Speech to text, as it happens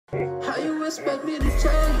How you expect me to change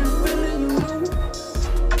when really you knew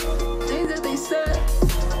things that they said,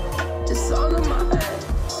 just all in my head.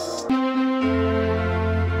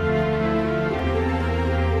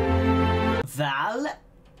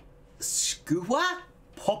 Valesca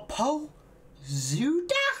Popozuda?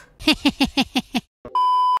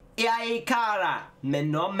 E aí, cara? Meu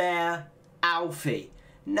nome é Alfie.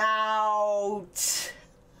 Now,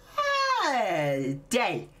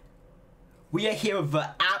 today, we are here with an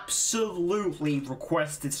absolutely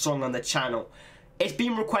requested song on the channel. It's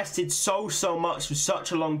been requested so much for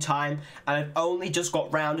such a long time, and I've only just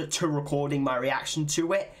got round to recording my reaction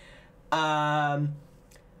to it. Valesca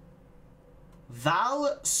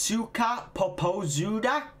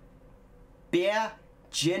Popozuda,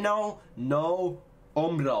 Beijinho no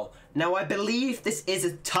Ombro. Now I believe this is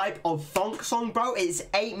a type of funk song, bro. It's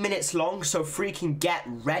 8 minutes long, so freaking get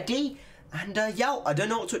ready. And yo, I don't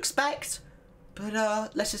know what to expect, but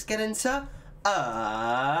let's just get into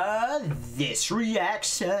this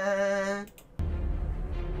reaction.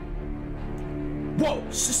 Whoa,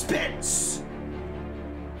 suspense.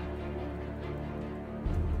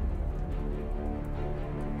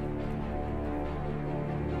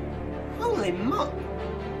 Holy mo...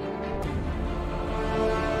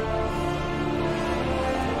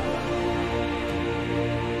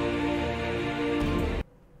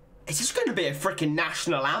 Is this gonna be a freaking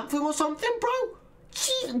national anthem or something, bro?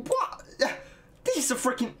 Gee, what? This is a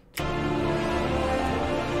freaking...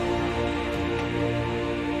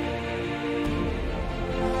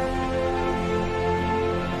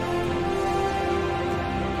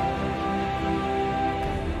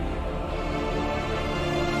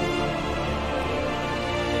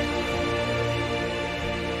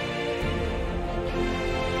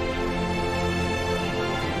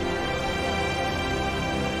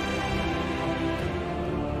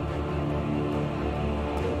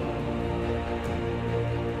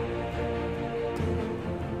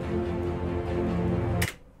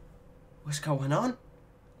 What's going on?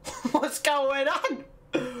 What's going on?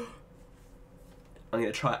 I'm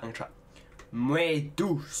gonna try.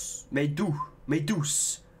 Medus.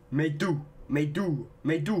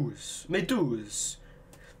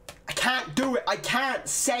 I can't do it. I can't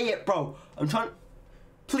say it, bro. I'm trying.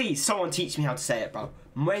 Please, someone teach me how to say it, bro.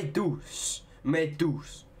 Medus.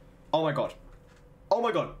 Oh my god. Oh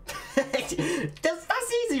my god. That's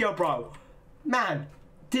easier, bro. Man,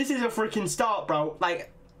 this is a freaking start, bro.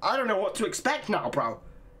 Like, I don't know what to expect now, bro.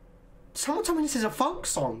 Someone tell me this is a folk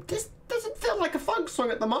song. This doesn't feel like a folk song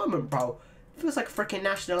at the moment, bro. It feels like a freaking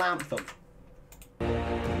national anthem.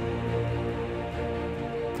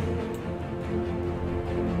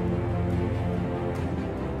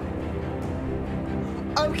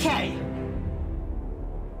 Okay.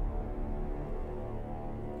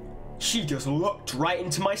 She just looked right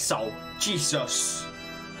into my soul. Jesus.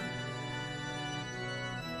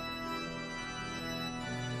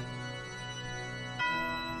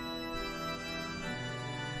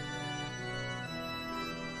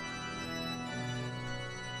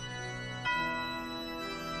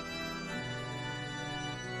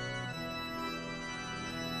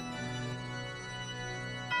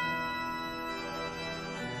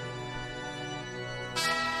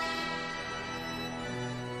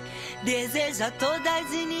 Desejo a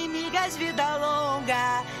todas inimigas vida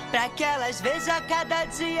longa, pra que elas vejam cada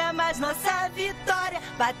dia mais nossa vitória.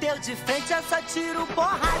 Bateu de frente, é só tiro,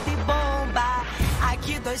 porrada e bomba.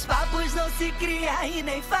 Aqui dois papos não se cria e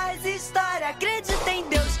nem faz história. Acredita em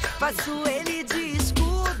Deus, faço ele de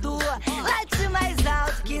escudo. Late mais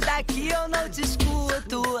alto que daqui eu não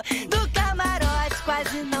discuto. Do camarote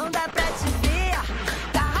quase não dá pra te ver.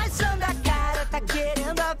 Tá rachando a cara, tá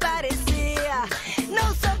querendo aparecer.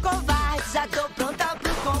 Não sou covarde, já tô pronta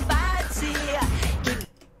pro combate.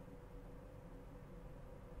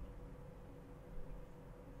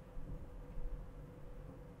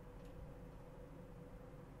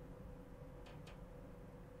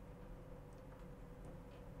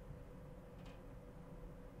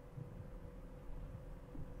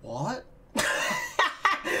 What?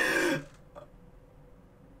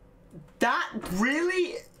 That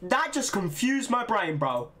really? That just confused my brain,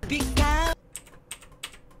 bro.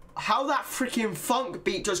 How that freaking funk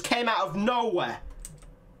beat just came out of nowhere.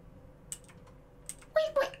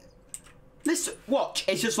 Wait. Listen, watch.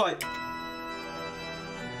 It's just like...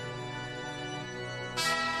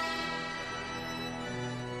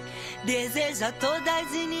 Desejo a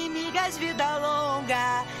todas inimigas vida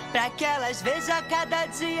longa, pra que elas vejam cada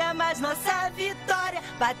dia mais nossa vitória.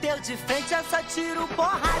 Bateu de frente, é só tiro,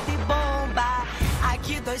 porrada e bomba.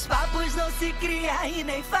 Aqui dois papos não se cria e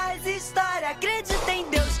nem faz história. Acredita em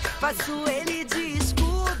Deus, faço ele de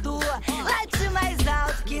escudo.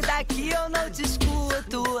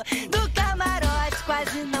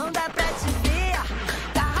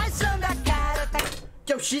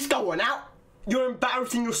 she's going out. You're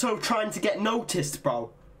embarrassing yourself trying to get noticed,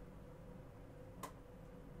 bro.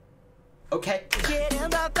 Okay.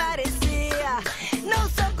 Querendo aparecer, não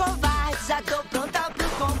sou covarde, já tô pronta pro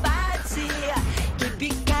combate.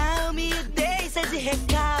 Keep calm, deixa de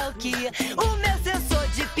recalque. O meu sensor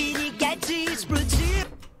de piriguete explodiu.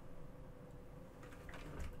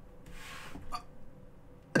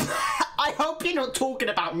 I hope you're not talking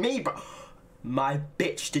about me, bro. My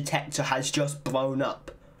bitch detector has just blown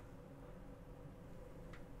up.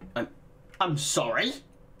 I'm sorry.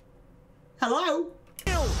 Hello?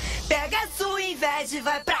 Pega a sua inveja e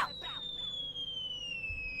vai pra...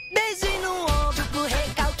 Beijinho no ombro pro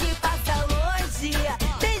recalque passa longe.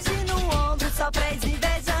 Beijinho no ombro só pras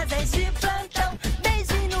invejosas de plantão.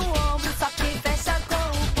 Beijinho no ombro só quem fecha com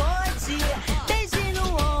o bonde. Beijinho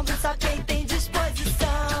no ombro só quem tem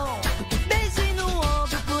disposição. Beijinho no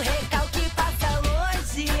ombro pro recalque passa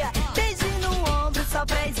longe. Beijinho no ombro só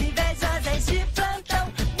pras invejosas de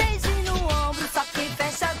plantão. Beijinho no ombro só quem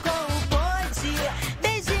fecha com o bonde.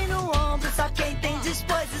 Beijinho no ombro só quem tem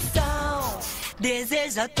disposição.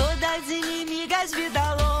 Deseja a todas as inimigas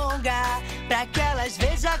vida longa, pra que elas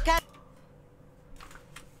vejam a...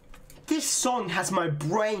 This song has my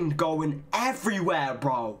brain going everywhere,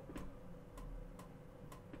 bro.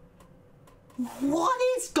 What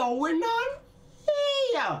is going on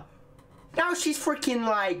here? Now she's freaking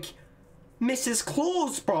like Mrs.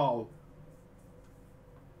 Claus, bro.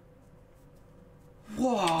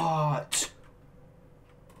 What?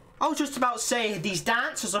 I was just about to say these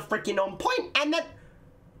dancers are freaking on point, and then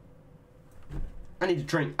I need a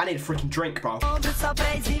drink. I need a freaking drink, bro. Ombro só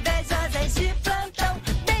pras invejosas de plantão.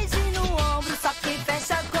 Beijinho no ombro só quem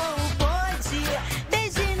fecha com o bonde.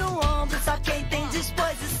 Beijinho no ombro só quem tem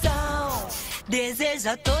disposição.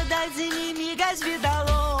 Deseja a todas as inimigas vida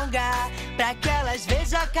longa, pra que elas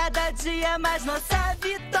vejam cada dia mais nossa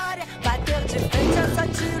vitória. Bateu de frente, eu só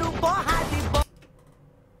tiro porrada e bola.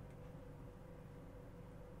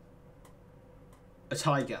 A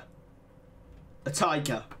tiger. A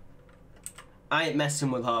tiger. I ain't messing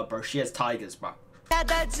with her, bro. She has tigers, bro.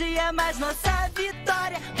 Cada dia mais nossa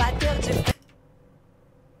vitória. Bateu de frente.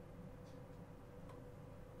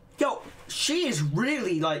 Yo, she is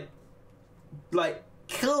really like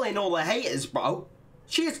killing all the haters, bro.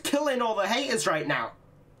 She is killing all the haters right now.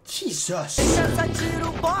 Jesus. Eu só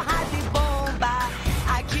tiro porrada e bomba.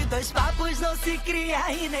 Aqui dois papos não se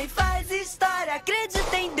cria e nem faz história.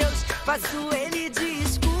 Acredita em Deus, faço ele de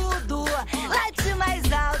escudo. Late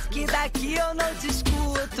mais alto que daqui eu não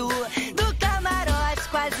discuto. Do camarote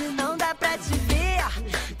quase não dá pra te ver.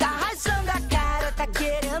 Tá rachando a cara, tá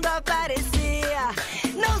querendo aparecer.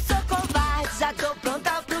 Não sou covarde, já tô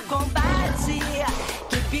pronta pro combate.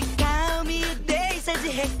 Keep calm, deixa de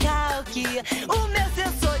recalque. O meu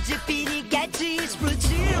sensor de piriguete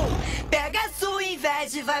explodiu. Pega a sua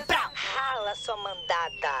inveja e vai pra... Rala, sua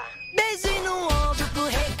mandada. Beijinho no ombro pro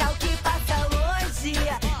recalque passa longe.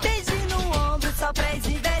 Beijinho no ombro só pras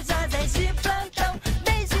invejosas de plantão.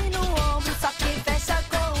 Beijinho no ombro só quem fecha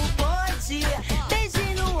com o bonde.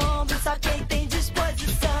 Beijinho no ombro só quem tem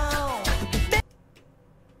disposição.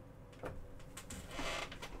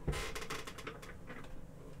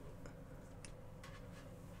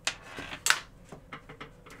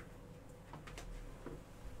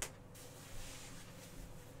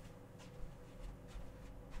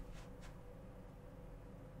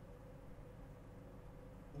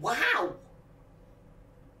 Wow.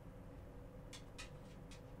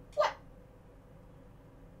 What?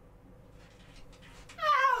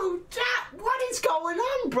 Oh, what is going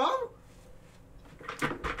on, bro?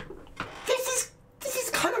 This is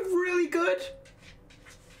kind of really good.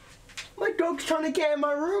 My dog's trying to get in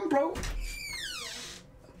my room, bro.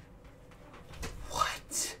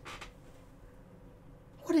 What?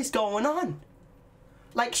 What is going on?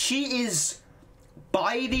 Like, she is...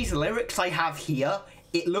 By these lyrics I have here,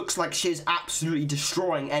 it looks like she's absolutely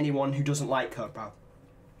destroying anyone who doesn't like her, bro.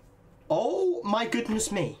 Oh my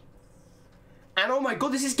goodness me. And oh my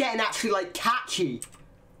god, this is getting actually like catchy.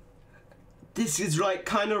 This is like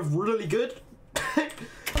kind of really good.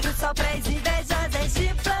 Só pras invejosas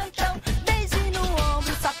de plantão. Beijinho no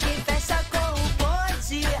ombro, só quem fecha com o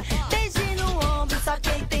bonde. Beijinho no ombro, só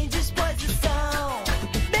quem tem disposição.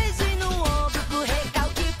 Beijinho no ombro pro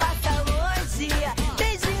recalque passa longe.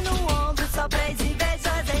 Beijinho no ombro, só pras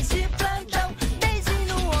invejosas de plantão. Beijinho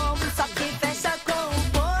no ombro, só quem fecha com o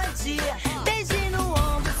bonde. Beijinho no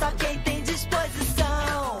ombro, só quem tem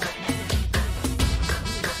disposição.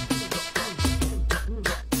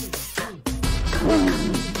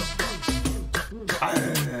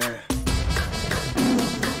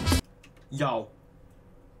 Yo.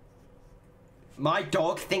 My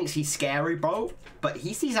dog thinks he's scary, bro, but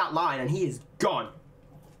he sees that lion and he is gone.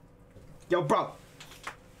 Yo, bro.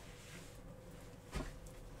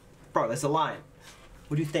 Bro, there's a lion.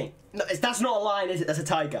 What do you think? No, that's not a lion, is it? That's a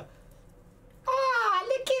tiger. Ah,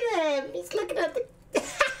 look at him. He's looking at the...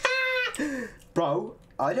 Bro,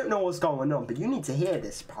 I don't know what's going on, but you need to hear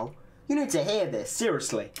this, bro. You need to hear this,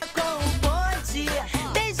 seriously.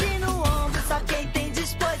 Beijinho no ombro, só quem tem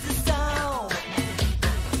disposição.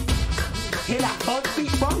 Hear that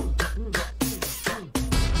heartbeat, bro?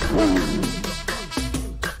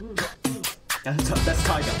 That's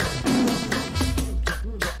tiger.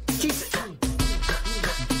 Jesus.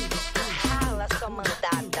 Rala sua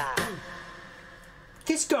mandada.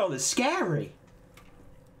 This girl is scary.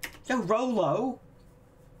 Yo, Rolo.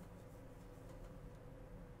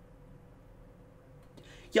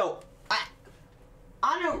 Yo,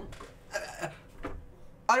 I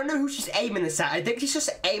don't know who she's aiming this at. I think she's just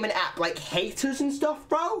aiming at, like, haters and stuff,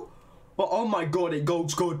 bro. Well, oh my god, it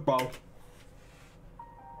goes good, bro.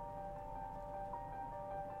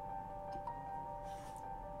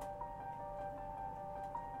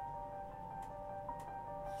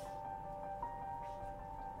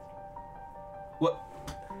 What?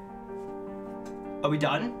 Are we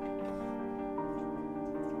done?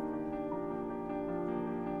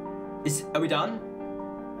 Are we done?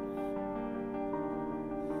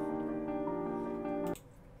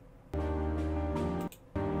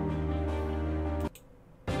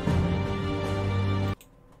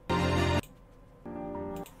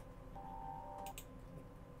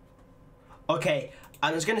 Okay,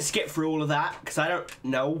 I'm just gonna skip through all of that because I don't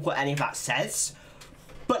know what any of that says.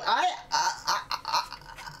 But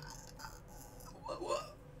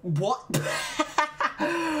what?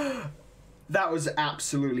 That was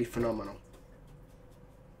absolutely phenomenal.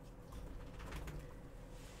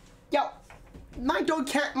 Yo, my dog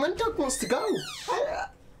wants to go. I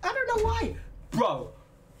don't know why. Bro,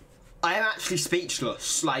 I am actually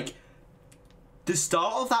speechless. Like, the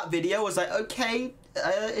start of that video was like, okay,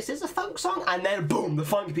 is this a funk song? And then boom, the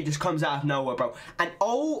funk beat just comes out of nowhere, bro. And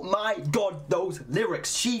oh my god, those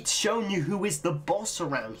lyrics. She's shown you who is the boss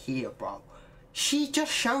around here, bro. She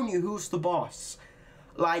just shown you who's the boss.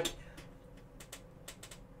 Like,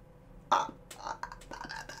 I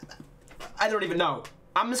don't even know.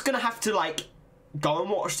 I'm just gonna have to, like, go and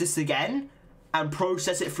watch this again and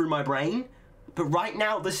process it through my brain. But right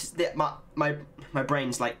now, my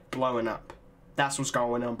brain's like blowing up. That's what's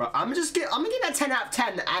going on, bro. I'm gonna give that 10 out of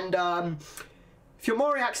 10. And if you're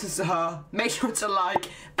more reactions to her, make sure to like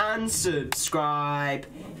and subscribe.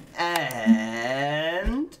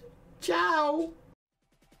 And ciao.